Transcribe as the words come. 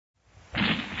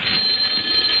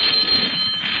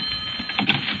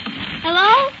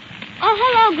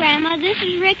Grandma, this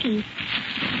is Ricky.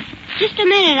 Just a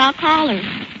minute, I'll call her.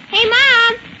 Hey,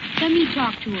 Mom! Let me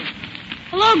talk to her.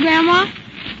 Hello, Grandma.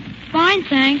 Fine,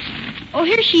 thanks. Oh,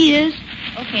 here she is.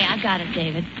 Okay, I got it,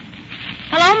 David.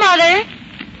 Hello, Mother.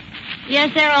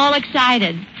 Yes, they're all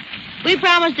excited. We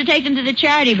promised to take them to the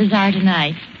charity bazaar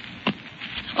tonight.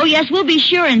 Oh, yes, we'll be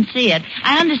sure and see it.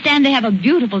 I understand they have a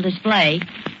beautiful display.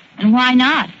 And why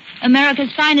not?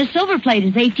 America's finest silver plate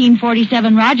is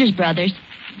 1847 Rogers Brothers.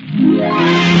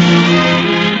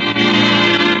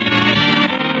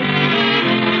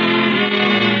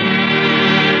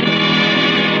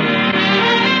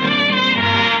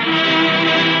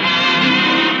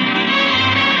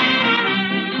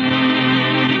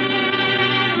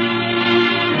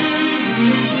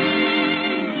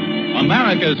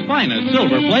 America's finest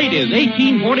silver plate is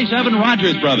 1847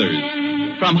 Rogers Brothers.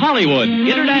 From Hollywood,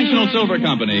 International Silver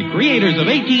Company, creators of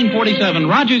 1847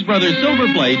 Rogers Brothers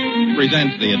Silver Plate,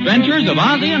 presents The Adventures of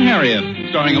Ozzie and Harriet,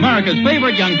 starring America's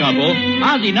favorite young couple,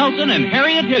 Ozzie Nelson and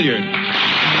Harriet Hilliard.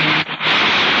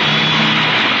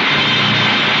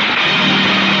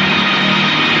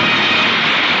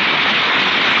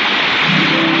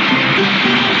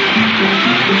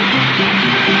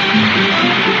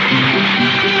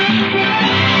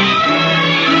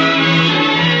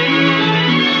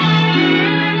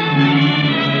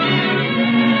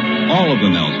 All of the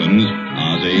Nelsons,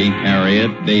 Ozzie,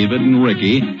 Harriet, David, and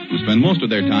Ricky, who spend most of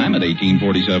their time at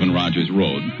 1847 Rogers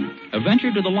Road, have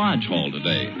ventured to the lodge hall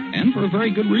today, and for a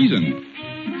very good reason.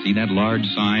 See that large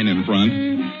sign in front?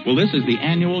 Well, this is the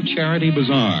annual charity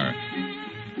bazaar.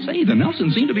 Say, the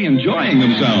Nelsons seem to be enjoying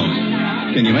themselves.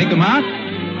 Can you make them out?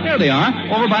 There they are,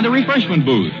 over by the refreshment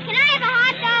booth. Can I have a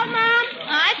hot dog, Mom?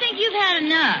 I think you've had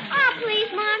enough. Oh, please,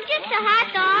 Mom, just a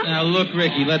hot dog. Now, look,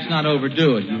 Ricky, let's not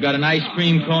overdo it. You've got an ice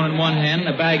cream cone in one hand and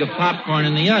a bag of popcorn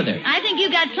in the other. I think you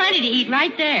got plenty to eat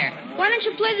right there. Why don't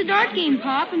you play the dart game,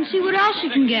 Pop, and see what else you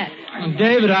can get? Well,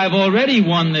 David, I've already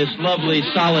won this lovely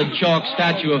solid chalk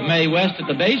statue of Mae West at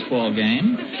the baseball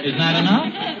game. Isn't that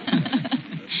enough?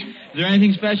 Is there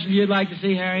anything special you'd like to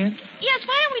see, Harriet? Yes,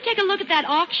 why don't we take a look at that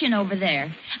auction over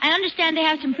there? I understand they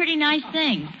have some pretty nice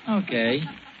things. Okay.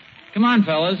 Come on,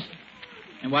 fellas.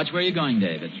 And watch where you're going,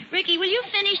 David. Ricky, will you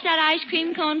finish that ice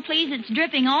cream cone, please? It's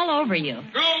dripping all over you.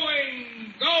 Going,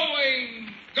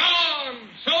 gone,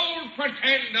 sold for $10.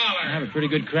 I have a pretty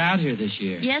good crowd here this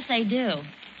year. Yes, they do.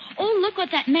 Oh, look what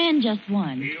that man just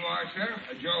won. Here you are, sir.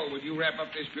 Joe, will you wrap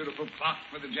up this beautiful clock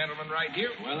for the gentleman right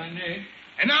here? Well, indeed.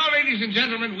 And now, ladies and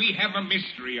gentlemen, we have a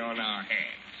mystery on our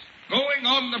hands. Going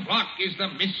on the block is the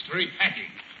mystery package.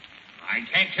 I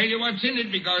can't tell you what's in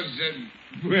it because,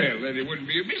 well, then it wouldn't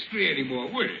be a mystery anymore,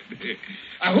 would it?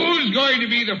 Who's going to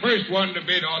be the first one to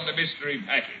bid on the mystery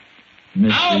package?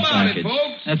 Mystery How about package. it,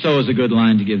 folks? That's always a good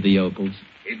line to give the yokels.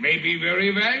 It may be very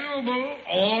valuable,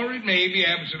 or it may be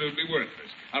absolutely worthless.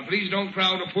 Now, please don't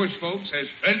crowd or push, folks. There's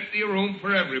plenty of room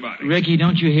for everybody. Ricky,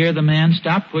 don't you hear the man?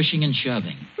 Stop pushing and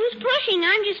shoving. Who's pushing?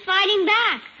 I'm just fighting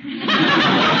back.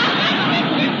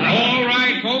 All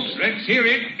right, folks, let's hear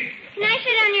it. Can I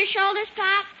sit on your shoulders,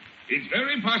 Pop? It's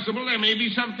very possible there may be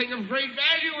something of great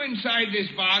value inside this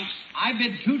box. I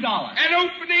bid $2. An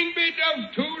opening bid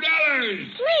of $2.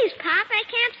 Please, Pop, I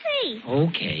can't see.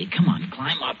 Okay, come on,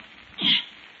 climb up.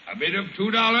 A bid of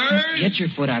 $2. Get your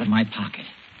foot out of my pocket.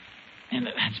 And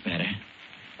that's better.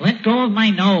 Let go of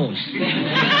my nose.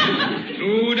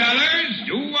 $2.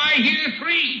 Do I hear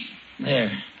 $3?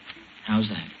 There. How's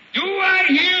that? Do I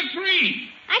hear $3?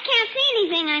 I can't see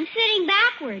anything. I'm sitting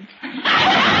backwards.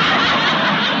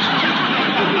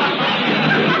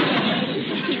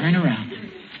 Turn around.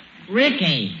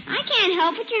 Ricky. I can't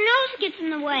help it. Your nose gets in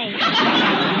the way.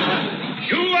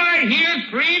 Do I hear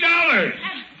 $3?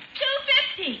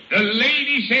 $2.50. The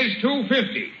lady says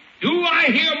 $2.50. Do I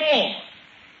hear more?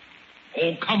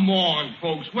 Oh, come on,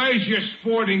 folks. Where's your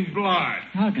sporting blood?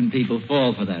 How can people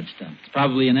fall for that stuff? It's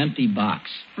probably an empty box.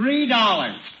 $3.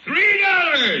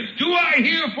 $3. Do I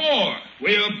hear $4?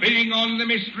 We're bidding on the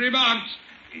mystery box.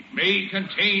 It may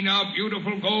contain our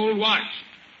beautiful gold watch.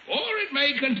 Or it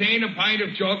may contain a pint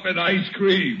of chocolate ice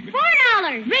cream.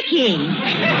 $4. Ricky. $4.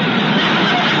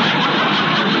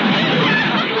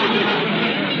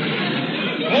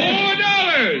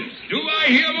 Do I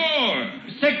hear more?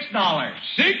 $6.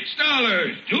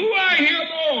 $6. Do I hear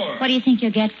more? What do you think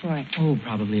you'll get for it? Oh,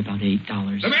 probably about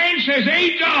 $8. The man says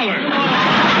 $8.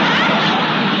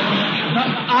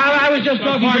 I was just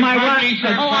talking to my wife.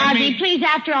 Oh, Ozzie, please,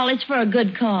 after all, it's for a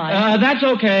good cause. That's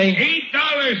okay.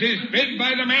 $8 is bid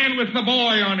by the man with the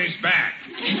boy on his back.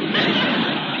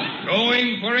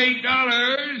 Going for $8.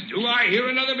 Do I hear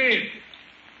another bid?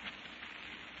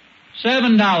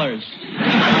 $7.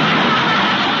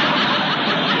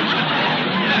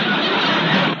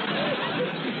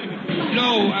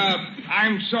 no,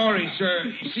 I'm sorry,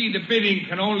 sir. You see, the bidding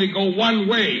can only go one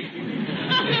way.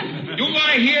 Do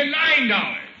I hear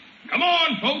 $9? Come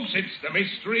on, folks, it's the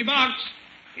mystery box.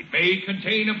 It may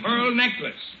contain a pearl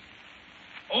necklace.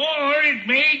 Or it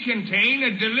may contain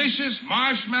a delicious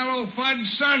marshmallow fudge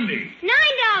sundae. $9.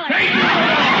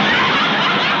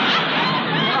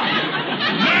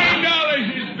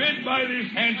 $9 is bid by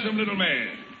this handsome little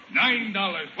man.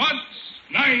 $9 once,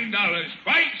 $9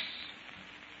 twice.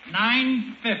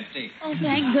 $9.50. Oh,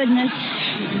 thank goodness.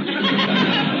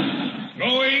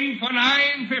 Going for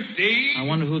 $9.50. I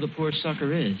wonder who the poor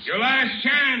sucker is. Your last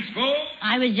chance, folks.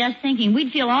 I was just thinking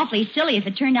we'd feel awfully silly if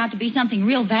it turned out to be something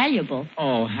real valuable.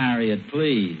 Oh, Harriet,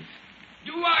 please.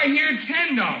 Do I hear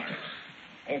 $10?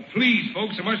 Oh, please,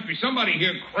 folks, there must be somebody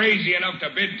here crazy enough to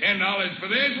bid $10 for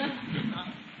this.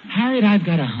 Harriet, I've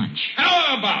got a hunch.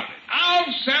 How about it?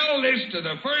 I'll sell this to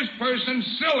the first person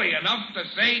silly enough to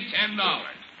say $10.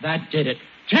 That did it.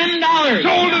 $10!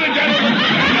 Sold to the gentleman.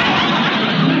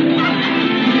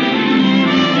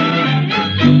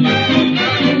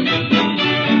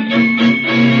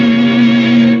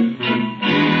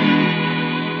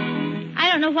 I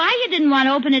don't know why you didn't want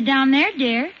to open it down there,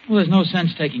 dear. Well, there's no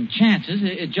sense taking chances.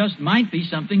 It just might be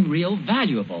something real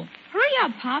valuable. Hurry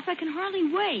up, Pop. I can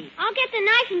hardly wait. I'll get the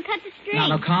knife and cut the string.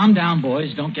 Now, calm down,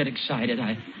 boys. Don't get excited.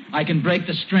 I can break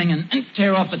the string and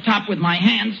tear off the top with my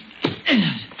hands.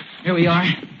 Here we are.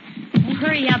 Oh,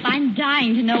 hurry up. I'm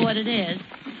dying to know what it is.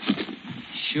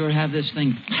 Sure have this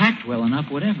thing packed well enough,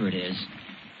 whatever it is.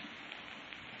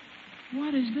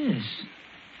 What is this?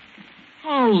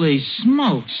 Holy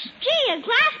smokes. Gee, a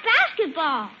glass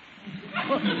basketball.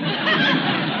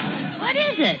 What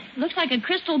is it? Looks like a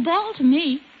crystal ball to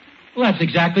me. Well, that's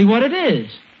exactly what it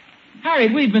is.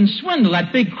 Harriet, we've been swindled.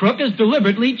 That big crook has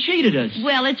deliberately cheated us.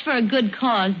 Well, it's for a good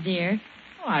cause, dear.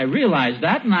 Oh, I realize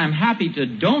that, and I'm happy to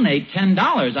donate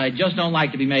 $10. I just don't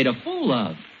like to be made a fool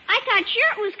of. I thought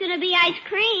sure it was going to be ice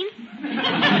cream.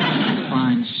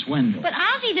 Fine swindle. But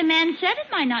Ozzie, the man, said it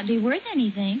might not be worth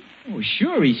anything. Oh,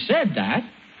 sure, he said that.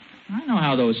 I know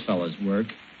how those fellas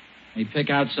work. They pick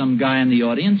out some guy in the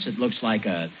audience that looks like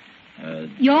a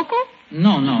Yokel?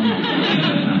 No.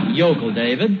 Yokel,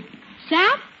 David.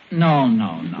 Sap? No.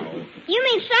 You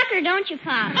mean sucker, don't you,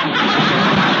 Pop?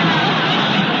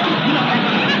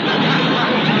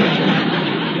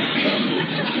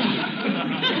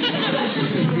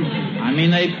 I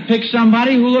mean, they pick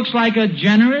somebody who looks like a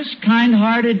generous,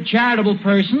 kind-hearted, charitable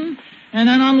person, and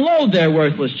then unload their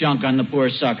worthless junk on the poor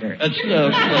sucker. Sap.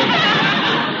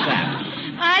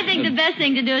 I think the best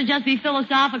thing to do is just be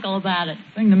philosophical about it.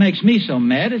 The thing that makes me so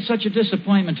mad is such a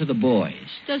disappointment to the boys.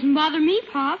 Doesn't bother me,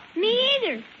 Pop. Me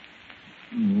either.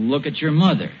 Look at your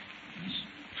mother. She's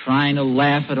trying to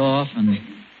laugh it off, and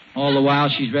all the while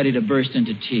she's ready to burst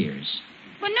into tears.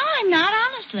 But no, I'm not,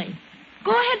 honestly.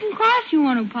 Go ahead and cry if you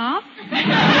want to, Pop.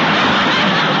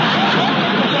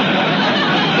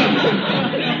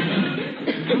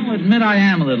 I'll admit I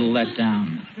am a little let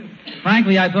down.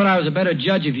 Frankly, I thought I was a better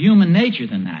judge of human nature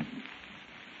than that.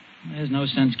 There's no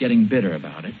sense getting bitter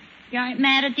about it. You aren't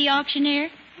mad at the auctioneer?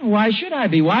 Why should I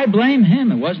be? Why blame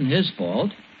him? It wasn't his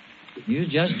fault. He was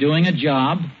just doing a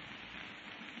job.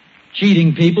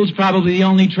 Cheating people's probably the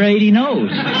only trade he knows.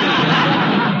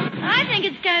 I think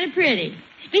it's kind of pretty.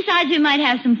 Besides, we might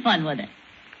have some fun with it.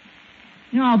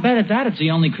 You know, I'll bet at that it's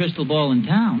the only crystal ball in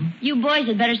town. You boys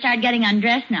had better start getting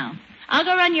undressed now. I'll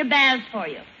go run your baths for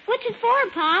you. What's it for,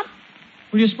 Pop?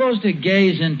 Well, you're supposed to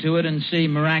gaze into it and see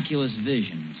miraculous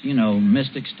visions. You know,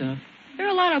 mystic stuff. They're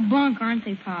a lot of bunk, aren't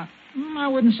they, Pop? I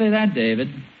wouldn't say that, David.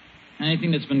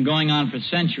 Anything that's been going on for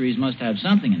centuries must have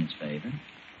something in its favor.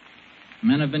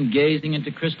 Men have been gazing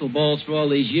into crystal balls for all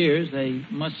these years. They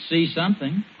must see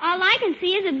something. All I can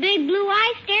see is a big blue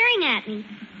eye staring at me.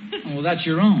 Oh, well, that's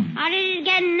your own. How did it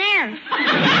get in there?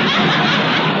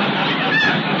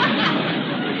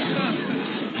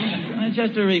 It's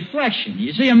just a reflection.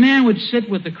 You see, a man would sit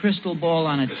with the crystal ball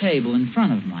on a table in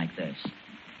front of him like this.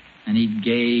 And he'd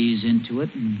gaze into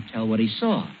it and tell what he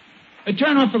saw.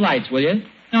 Turn off the lights, will you?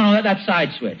 No, that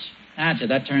side switch. That's it.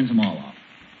 That turns them all off.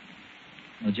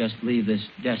 We'll just leave this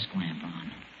desk lamp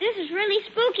on. This is really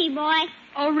spooky, boy.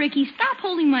 Oh, Ricky, stop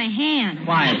holding my hand.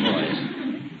 Quiet, boys.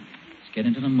 Let's get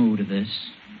into the mood of this.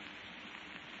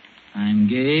 I'm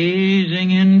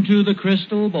gazing into the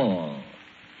crystal ball.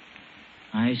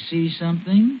 I see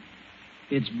something.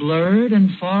 It's blurred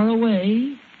and far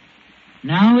away.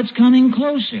 Now it's coming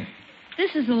closer.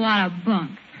 This is a lot of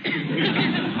bunk.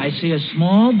 I see a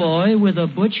small boy with a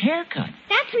butch haircut.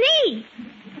 That's me.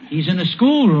 He's in a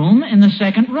schoolroom in the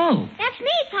second row. That's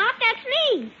me, Pop. That's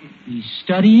me. He's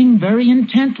studying very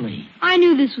intently. I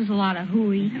knew this was a lot of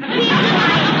hooey. Let's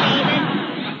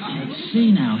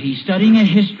see now. He's studying a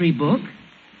history book.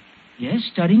 Yes,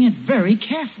 studying it very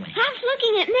carefully. Pop's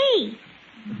looking at me.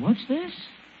 But what's this?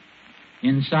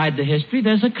 Inside the history,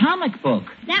 there's a comic book.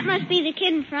 That must be the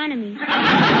kid in front of me.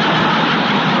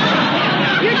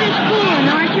 You're just fooling,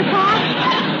 aren't you, Pop?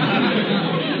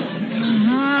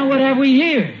 What have we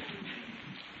here?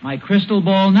 My crystal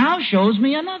ball now shows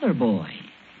me another boy.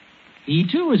 He,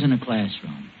 too, is in a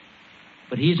classroom.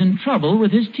 But he's in trouble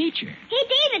with his teacher. Hey,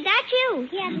 David, that's you.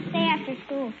 He has to stay after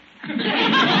school.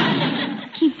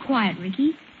 Keep quiet,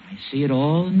 Ricky. I see it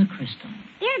all in the crystal.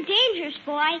 They're dangerous,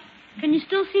 boy. Can you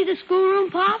still see the schoolroom,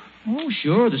 Pop? Oh,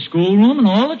 sure, the schoolroom and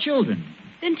all the children.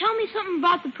 Then tell me something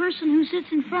about the person who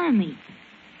sits in front of me.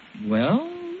 Well,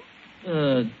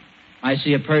 I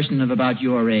see a person of about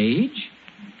your age.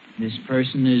 This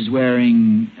person is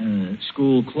wearing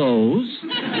school clothes.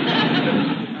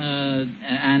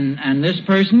 And this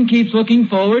person keeps looking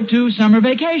forward to summer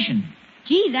vacation.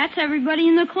 Gee, that's everybody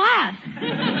in the class.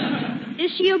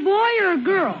 Is she a boy or a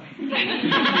girl?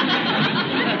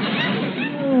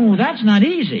 Oh, that's not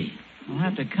easy. I'll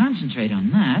have to concentrate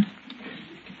on that.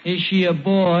 Is she a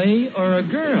boy or a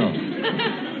girl?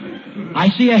 I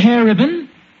see a hair ribbon.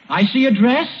 I see a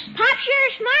dress. Pop's you're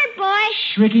a smart boy.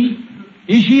 Shh, Ricky.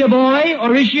 Is she a boy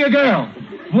or is she a girl?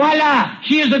 Voila!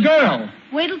 She is a girl.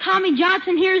 Wait till Tommy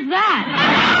Johnson hears that.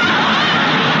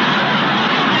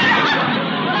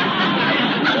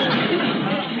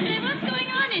 Hey, what's going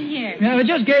on in here? Yeah, we're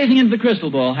just gazing into the crystal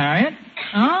ball, Harriet.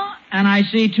 Oh, and I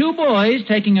see two boys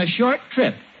taking a short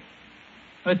trip.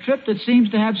 A trip that seems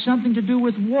to have something to do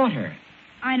with water.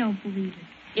 I don't believe it.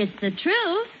 It's the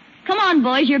truth. Come on,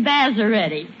 boys, your baths are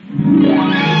ready.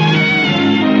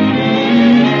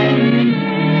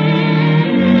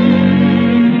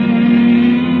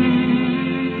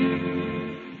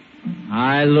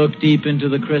 I look deep into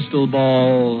the crystal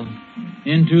ball,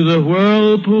 into the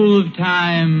whirlpool of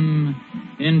time,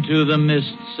 into the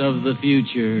mists of the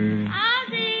future.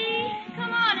 Ozzie,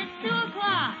 come on, it's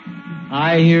 2:00.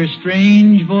 I hear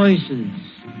strange voices.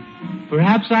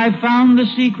 Perhaps I've found the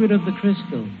secret of the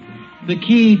crystal, the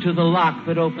key to the lock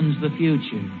that opens the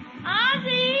future.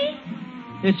 Ozzie!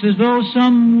 It's as though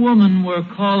some woman were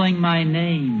calling my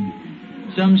name,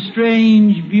 some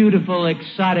strange, beautiful,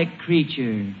 exotic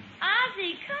creature.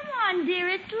 Ozzie, come on, dear,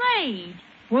 it's late.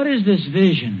 What is this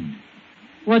vision?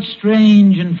 What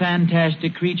strange and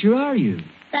fantastic creature are you?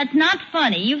 That's not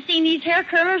funny. You've seen these hair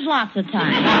curlers lots of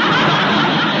times.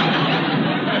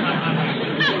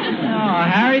 Oh,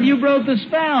 Harriet, you broke the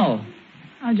spell.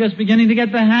 I'm just beginning to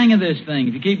get the hang of this thing.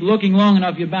 If you keep looking long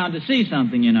enough, you're bound to see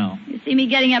something, you know. You see me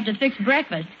getting up to fix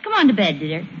breakfast. Come on to bed,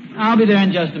 dear. I'll be there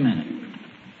in just a minute.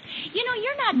 You know,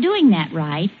 you're not doing that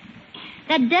right.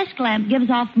 That desk lamp gives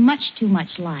off much too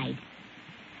much light.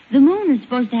 The moon is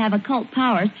supposed to have occult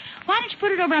powers. Why don't you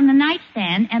put it over on the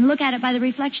nightstand and look at it by the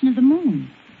reflection of the moon?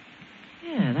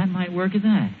 Yeah, that might work at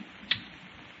that.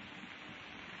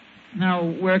 Now,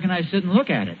 where can I sit and look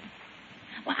at it?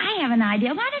 Well, I have an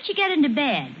idea. Why don't you get into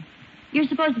bed? You're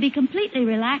supposed to be completely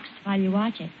relaxed while you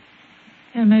watch it.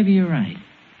 Yeah, maybe you're right.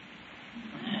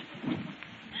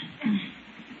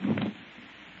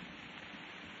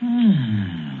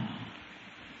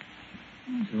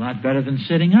 It's a lot better than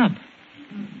sitting up.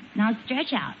 Now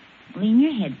stretch out. Lean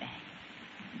your head back.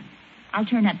 I'll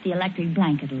turn up the electric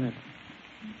blanket a little.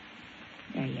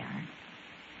 There you are.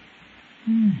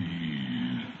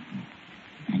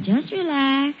 Now just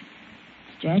relax.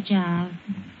 Stretch out.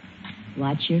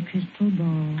 Watch your crystal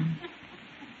ball.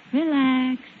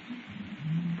 Relax.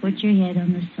 Put your head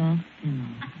on the soft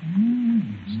pillow.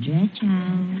 Stretch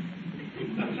out.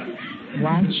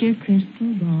 Watch your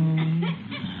crystal ball.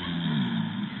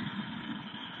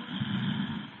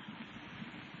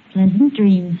 Pleasant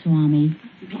dreams, Swami.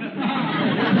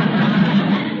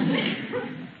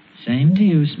 Same to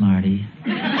you, Smarty.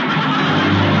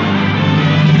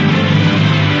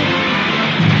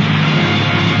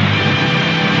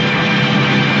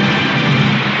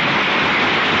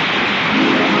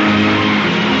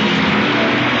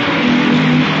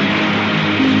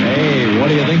 What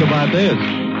do you think about this?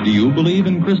 Do you believe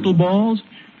in crystal balls?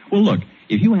 Well, look,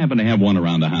 if you happen to have one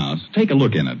around the house, take a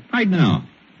look in it right now.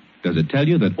 Does it tell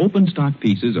you that open stock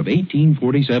pieces of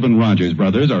 1847 Rogers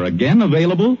Brothers are again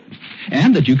available?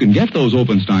 And that you can get those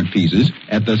open stock pieces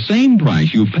at the same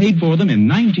price you paid for them in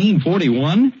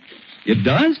 1941? It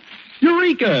does?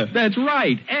 Eureka! That's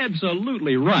right.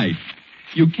 Absolutely right.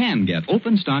 You can get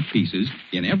open stock pieces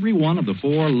in every one of the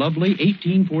 4 lovely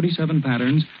 1847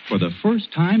 patterns for the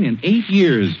first time in 8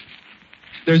 years.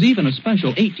 There's even a special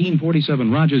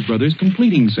 1847 Rogers Brothers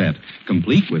completing set,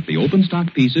 complete with the open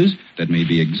stock pieces that may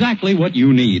be exactly what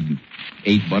you need.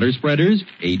 8 butter spreaders,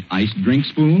 8 iced drink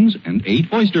spoons, and 8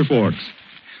 oyster forks.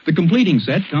 The completing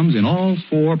set comes in all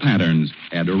 4 patterns: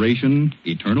 Adoration,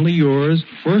 Eternally Yours,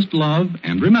 First Love,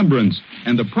 and Remembrance.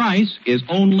 And the price is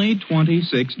only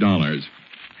 $26.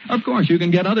 Of course, you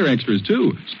can get other extras,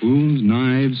 too. Spoons,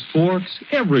 knives, forks,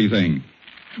 everything.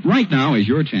 Right now is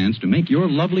your chance to make your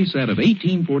lovely set of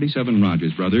 1847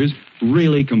 Rogers Brothers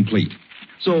really complete.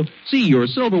 So see your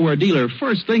silverware dealer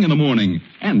first thing in the morning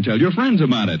and tell your friends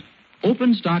about it.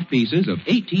 Open stock pieces of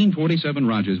 1847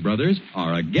 Rogers Brothers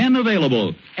are again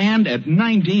available and at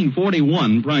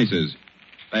 1941 prices.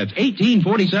 That's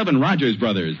 1847 Rogers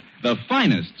Brothers, the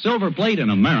finest silver plate in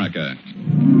America.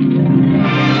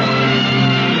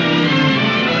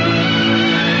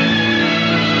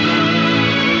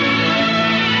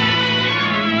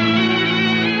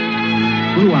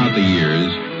 Throughout the years,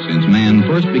 since man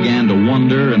first began to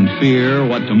wonder and fear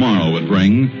what tomorrow would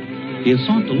bring, he has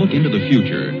sought to look into the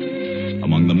future.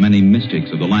 Among the many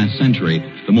mystics of the last century,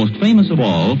 the most famous of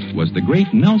all was the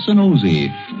great Nelson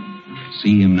Ozzie.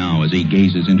 See him now as he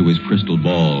gazes into his crystal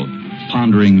ball,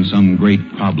 pondering some great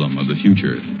problem of the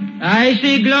future. I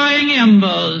see glowing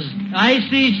embers. I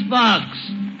see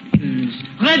sparks.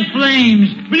 Red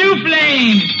flames. Blue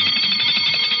flames.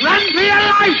 Run for your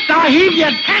life, Sahib! Your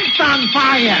tent's on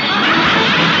fire!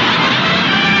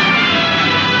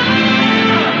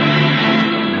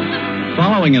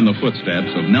 Following in the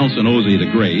footsteps of Nelson Ozzie the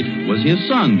Great was his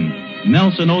son,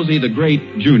 Nelson Ozzie the Great,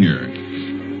 Jr.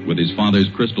 With his father's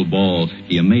crystal ball,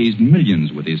 he amazed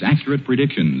millions with his accurate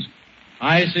predictions.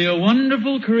 I see a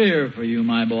wonderful career for you,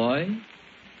 my boy.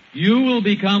 You will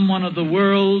become one of the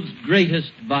world's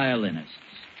greatest violinists.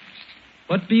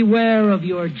 But beware of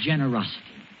your generosity.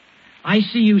 I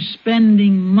see you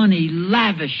spending money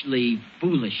lavishly,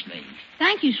 foolishly.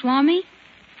 Thank you, Swami.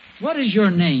 What is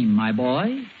your name, my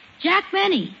boy? Jack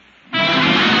Benny.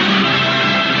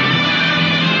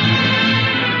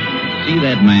 See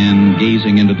that man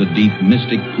gazing into the deep,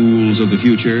 mystic pools of the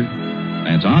future?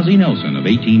 That's Ozzie Nelson of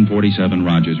 1847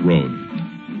 Rogers Road.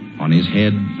 On his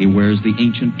head, he wears the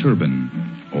ancient turban,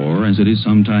 or as it is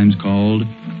sometimes called,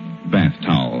 bath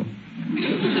towel.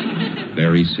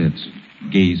 There he sits,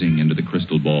 gazing into the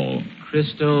crystal ball.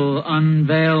 Crystal,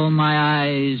 unveil my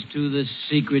eyes to the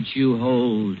secrets you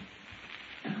hold.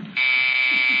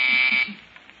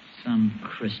 Some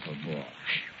crystal ball.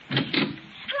 Hello,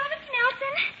 Mr.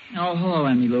 Nelson. Oh, hello,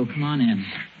 Emmy Lou. Come on in.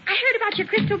 I heard about your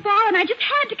crystal ball, and I just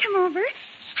had to come over.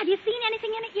 Have you seen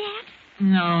anything in it yet?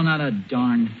 No, not a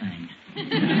darn thing.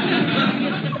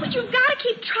 Oh, but you've got to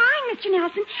keep trying, Mr.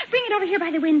 Nelson. Bring it over here by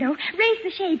the window. Raise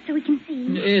the shade so we can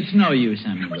see. It's no use,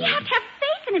 Emmy Lou. Well, you have to have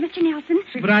faith in it, Mr. Nelson.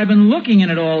 But I've been looking in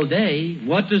it all day.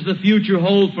 What does the future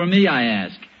hold for me, I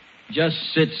ask? Just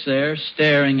sits there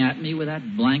staring at me with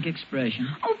that blank expression.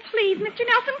 Oh, please, Mr.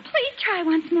 Nelson, please try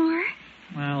once more.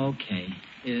 Well, okay.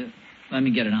 Let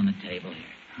me get it on the table here.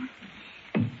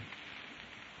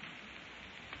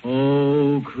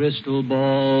 Oh, crystal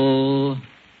ball.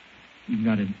 You've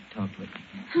got to talk with me.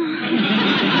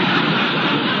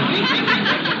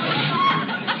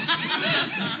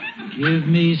 Give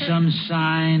me some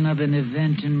sign of an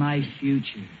event in my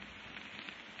future.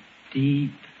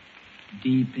 Deep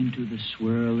into the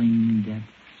swirling depths.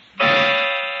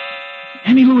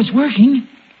 Emmy Lou, it's working.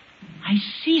 I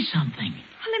see something.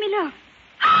 Oh, let me look.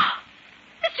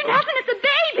 Mr. Nelson, it's a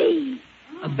baby.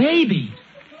 A baby?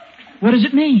 What does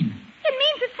it mean? It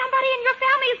means that somebody in your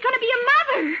family is going to be a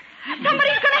mother.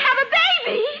 Somebody's going to have a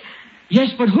baby.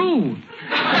 Yes, but who?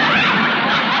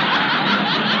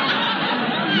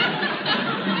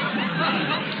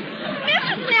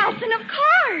 Mrs. Nelson, of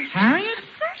course. Harriet?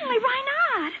 Certainly, why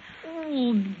not?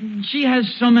 Oh, she has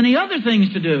so many other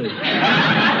things to do. It's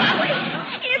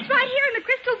right here in the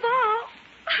crystal ball.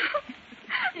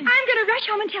 I'm going to rush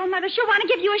home and tell Mother she'll want to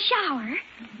give you a shower.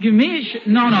 Give me a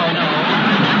No.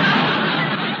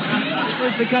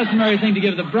 It's the customary thing to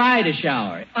give the bride a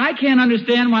shower. I can't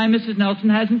understand why Mrs. Nelson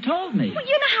hasn't told me. Well,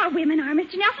 you know how women are,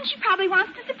 Mr. Nelson. She probably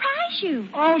wants to surprise you.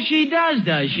 Oh, she does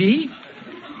she?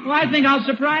 Well, I think I'll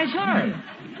surprise her.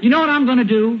 You know what I'm going to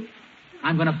do?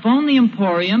 I'm going to phone the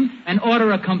Emporium and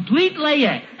order a complete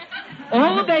layette.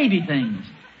 All the baby things.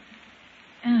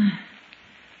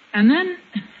 And then...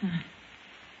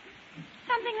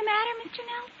 Something the matter, Mr.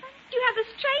 Nelson? You have the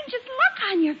strangest look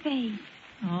on your face.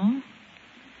 Oh?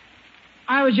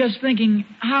 I was just thinking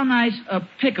how nice a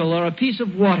pickle or a piece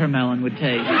of watermelon would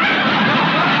taste. Hey,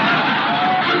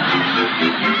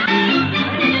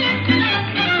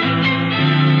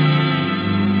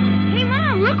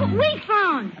 Mom, look what we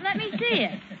found. Let me see. see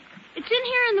it. It's in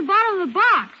here in the bottom of the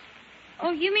box.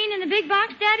 Oh, you mean in the big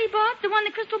box Daddy bought? The one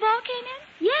the crystal ball came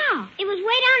in? Yeah, it was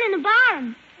way down in the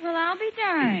bottom. Well, I'll be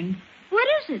darned. What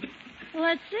is it? Well,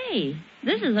 let's see.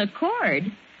 This is a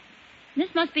cord.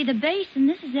 This must be the base, and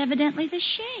this is evidently the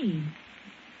shade.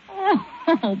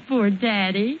 Oh, poor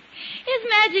Daddy. His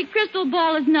magic crystal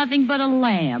ball is nothing but a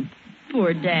lamp.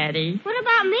 Poor Daddy. What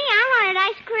about me? I wanted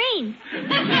ice cream.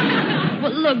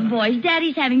 Well, look, boys,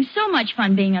 Daddy's having so much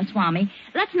fun being a Swami.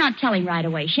 Let's not tell him right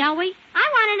away, shall we? I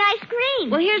wanted ice cream.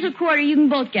 Well, here's a quarter. You can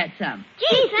both get some.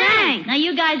 Gee, thanks. Now,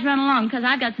 you guys run along, because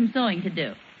I've got some sewing to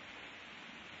do.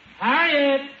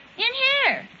 Harriet! In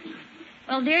here.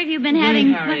 Well, dear, have you been Hey,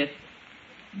 having... Harriet.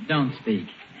 Don't speak.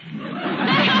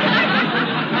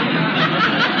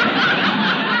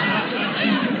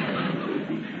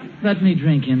 Let me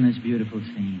drink in this beautiful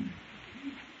scene.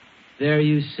 There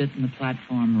you sit in the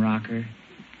platform rocker.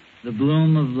 The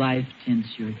bloom of life tints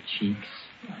your cheeks.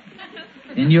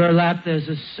 In your lap there's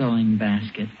a sewing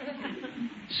basket.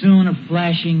 Soon a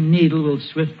flashing needle will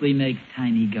swiftly make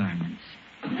tiny garments.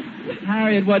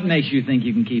 Harriet, what makes you think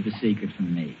you can keep a secret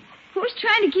from me? Who's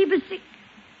trying to keep a secret?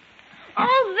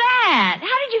 Oh, that.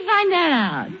 How did you find that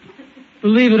out?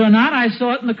 Believe it or not, I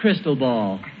saw it in the crystal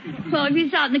ball. Well, if you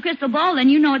saw it in the crystal ball, then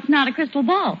you know it's not a crystal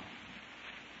ball.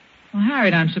 Well,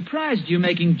 Harriet, I'm surprised you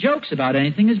making jokes about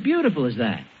anything as beautiful as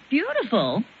that.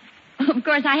 Beautiful. Of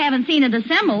course, I haven't seen it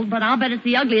assembled, but I'll bet it's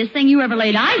the ugliest thing you ever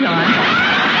laid eyes on.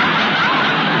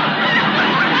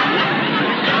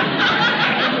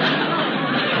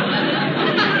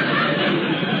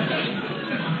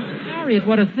 Harriet,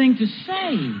 what a thing to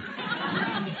say.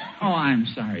 Oh, I'm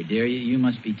sorry, dear. You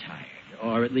must be tired.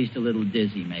 Or at least a little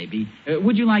dizzy, maybe.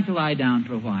 Would you like to lie down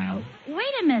for a while?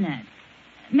 Wait a minute.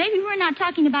 Maybe we're not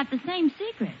talking about the same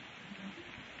secret.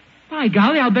 By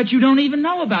golly, I'll bet you don't even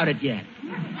know about it yet.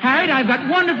 Harriet, I've got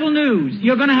wonderful news.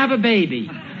 You're going to have a baby.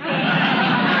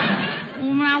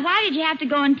 Well, now, why did you have to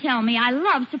go and tell me? I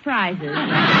love surprises.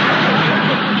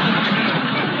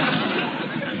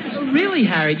 Really,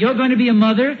 Harriet, you're going to be a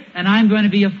mother, and I'm going to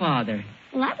be a father.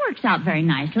 Well, that works out very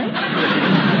nicely.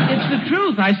 It's the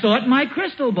truth. I saw it in my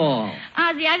crystal ball.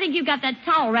 Ozzie, I think you've got that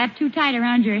towel wrapped too tight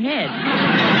around your head.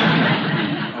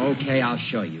 Okay, I'll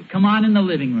show you. Come on in the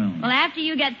living room. Well, after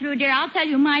you get through, dear, I'll tell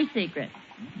you my secret.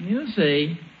 You'll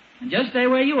see. And just stay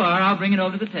where you are. I'll bring it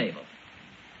over to the table.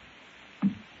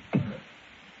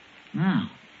 Now,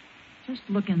 just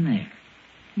look in there.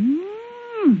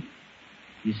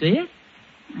 You see it?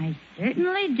 I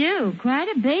certainly do. Quite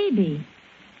a baby.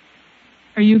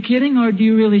 Are you kidding, or do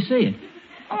you really see it?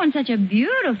 Oh, and such a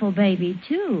beautiful baby,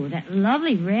 too. That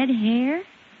lovely red hair.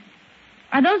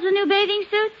 Are those the new bathing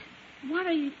suits? What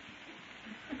are you...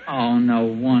 Oh, no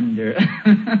wonder.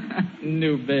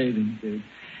 New bathing suit.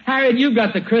 Harriet, you've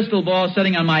got the crystal ball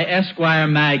sitting on my Esquire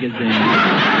magazine.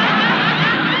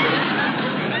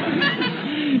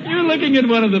 You're looking at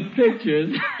one of the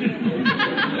pictures.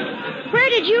 Where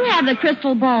did you have the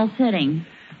crystal ball sitting?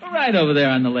 Right over there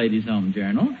on the Ladies' Home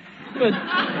Journal. But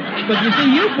you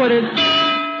see, you put it...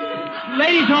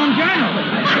 Ladies' Home Journal.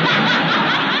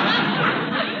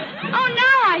 Oh,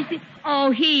 now I see.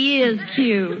 Oh, he is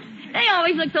cute. They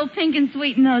always look so pink and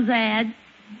sweet in those ads.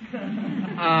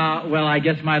 Well, I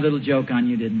guess my little joke on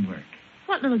you didn't work.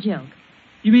 What little joke?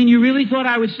 You mean you really thought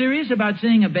I was serious about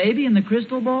seeing a baby in the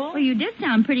crystal ball? Well, you did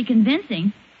sound pretty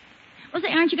convincing. Well, say,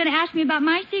 aren't you going to ask me about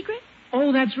my secret?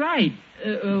 Oh, that's right.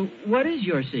 What is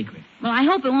your secret? Well, I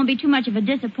hope it won't be too much of a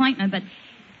disappointment, but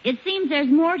it seems there's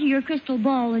more to your crystal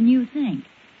ball than you think.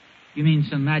 You mean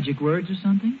some magic words or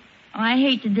something? Oh, I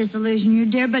hate to disillusion you,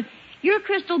 dear, but your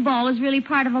crystal ball is really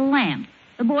part of a lamp.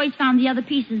 The boys found the other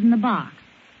pieces in the box.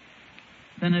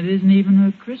 Then it isn't even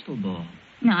a crystal ball.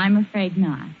 No, I'm afraid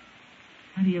not.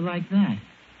 How do you like that?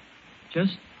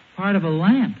 Just part of a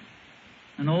lamp.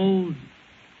 An old,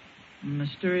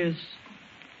 mysterious...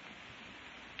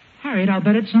 Harriet, I'll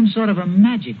bet it's some sort of a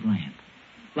magic lamp.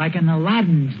 Like an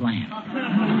Aladdin's lamp.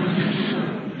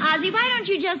 Ozzie, why don't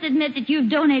you just admit that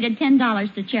you've donated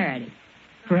 $10 to charity?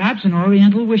 Perhaps an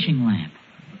Oriental wishing lamp.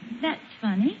 That's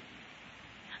funny.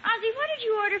 Ozzie, what did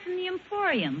you order from the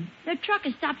Emporium? Their truck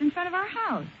has stopped in front of our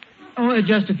house. Oh,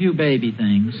 just a few baby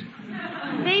things.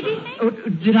 Baby things? Oh,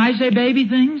 did I say baby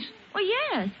things? Well,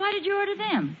 yes. Why did you order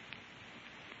them?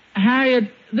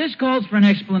 Harriet, this calls for an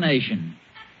explanation.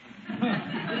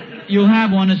 You'll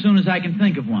have one as soon as I can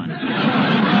think of one.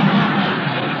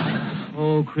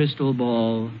 Oh, crystal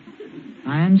ball,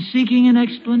 I am seeking an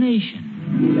explanation.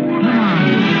 Come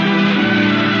on.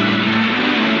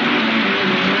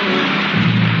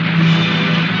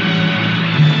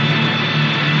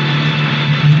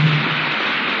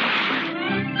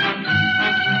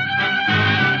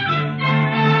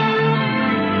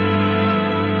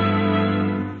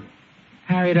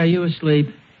 Harriet, are you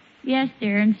asleep? Yes,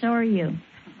 dear, and so are you.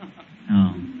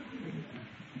 No.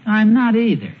 I'm not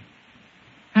either.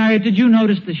 Harriet, did you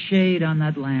notice the shade on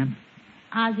that lamp?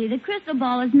 Ozzie, the crystal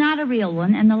ball is not a real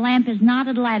one, and the lamp is not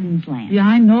Aladdin's lamp. Yeah,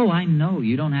 I know.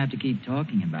 You don't have to keep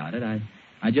talking about it.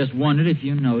 I just wondered if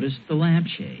you noticed the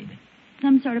lampshade.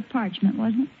 Some sort of parchment,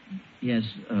 wasn't it? Yes,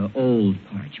 old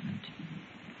parchment.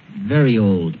 Very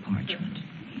old parchment.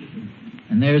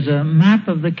 And there's a map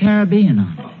of the Caribbean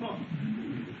on it.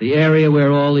 The area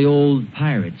where all the old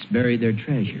pirates buried their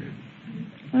treasure.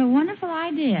 What a wonderful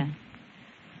idea.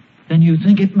 Then you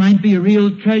think it might be a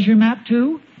real treasure map,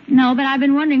 too? No, but I've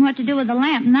been wondering what to do with the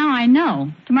lamp. Now I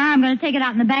know. Tomorrow I'm going to take it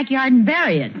out in the backyard and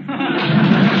bury it.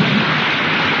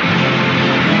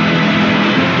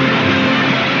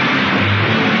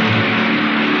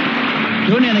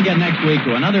 Tune in again next week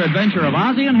to another adventure of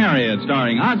Ozzie and Harriet,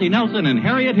 starring Ozzie Nelson and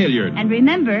Harriet Hilliard. And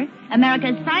remember,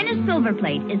 America's finest silver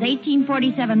plate is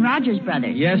 1847 Rogers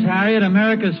Brothers. Yes, Harriet,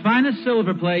 America's finest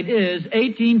silver plate is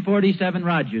 1847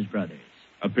 Rogers Brothers.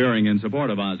 Appearing in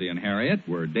support of Ozzie and Harriet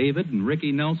were David and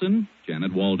Ricky Nelson,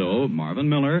 Janet Waldo, Marvin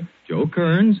Miller, Joe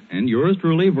Kearns, and yours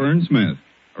truly, Vern Smith.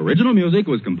 Original music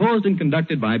was composed and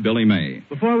conducted by Billy May.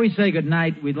 Before we say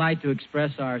goodnight, we'd like to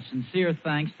express our sincere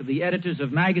thanks to the editors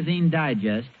of Magazine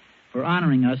Digest for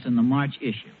honoring us in the March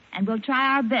issue. And we'll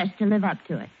try our best to live up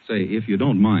to it. Say, if you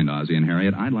don't mind, Ozzie and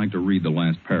Harriet, I'd like to read the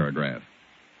last paragraph.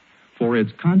 For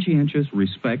its conscientious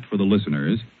respect for the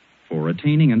listeners, for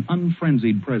attaining an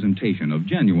unfrenzied presentation of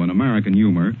genuine American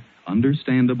humor,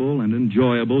 understandable and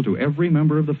enjoyable to every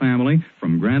member of the family,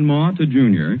 from Grandma to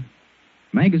Junior,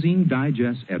 Magazine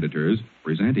Digest editors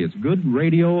present its Good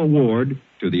Radio Award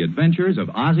to the adventures of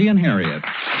Ozzie and Harriet.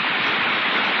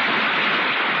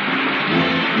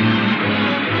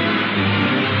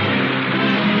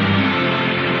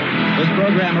 This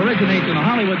program originates in the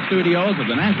Hollywood studios of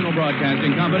the National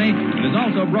Broadcasting Company and is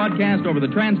also broadcast over the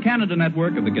Trans-Canada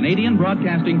Network of the Canadian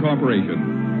Broadcasting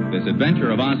Corporation. This adventure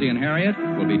of Ozzie and Harriet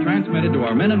will be transmitted to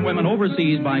our men and women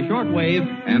overseas by shortwave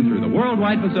and through the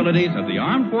worldwide facilities of the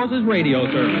Armed Forces Radio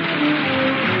Service.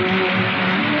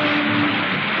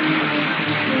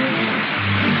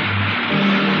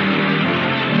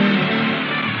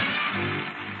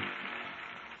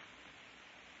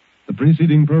 The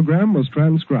preceding program was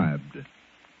transcribed.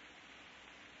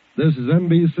 This is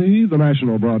NBC, the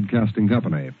National Broadcasting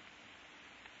Company.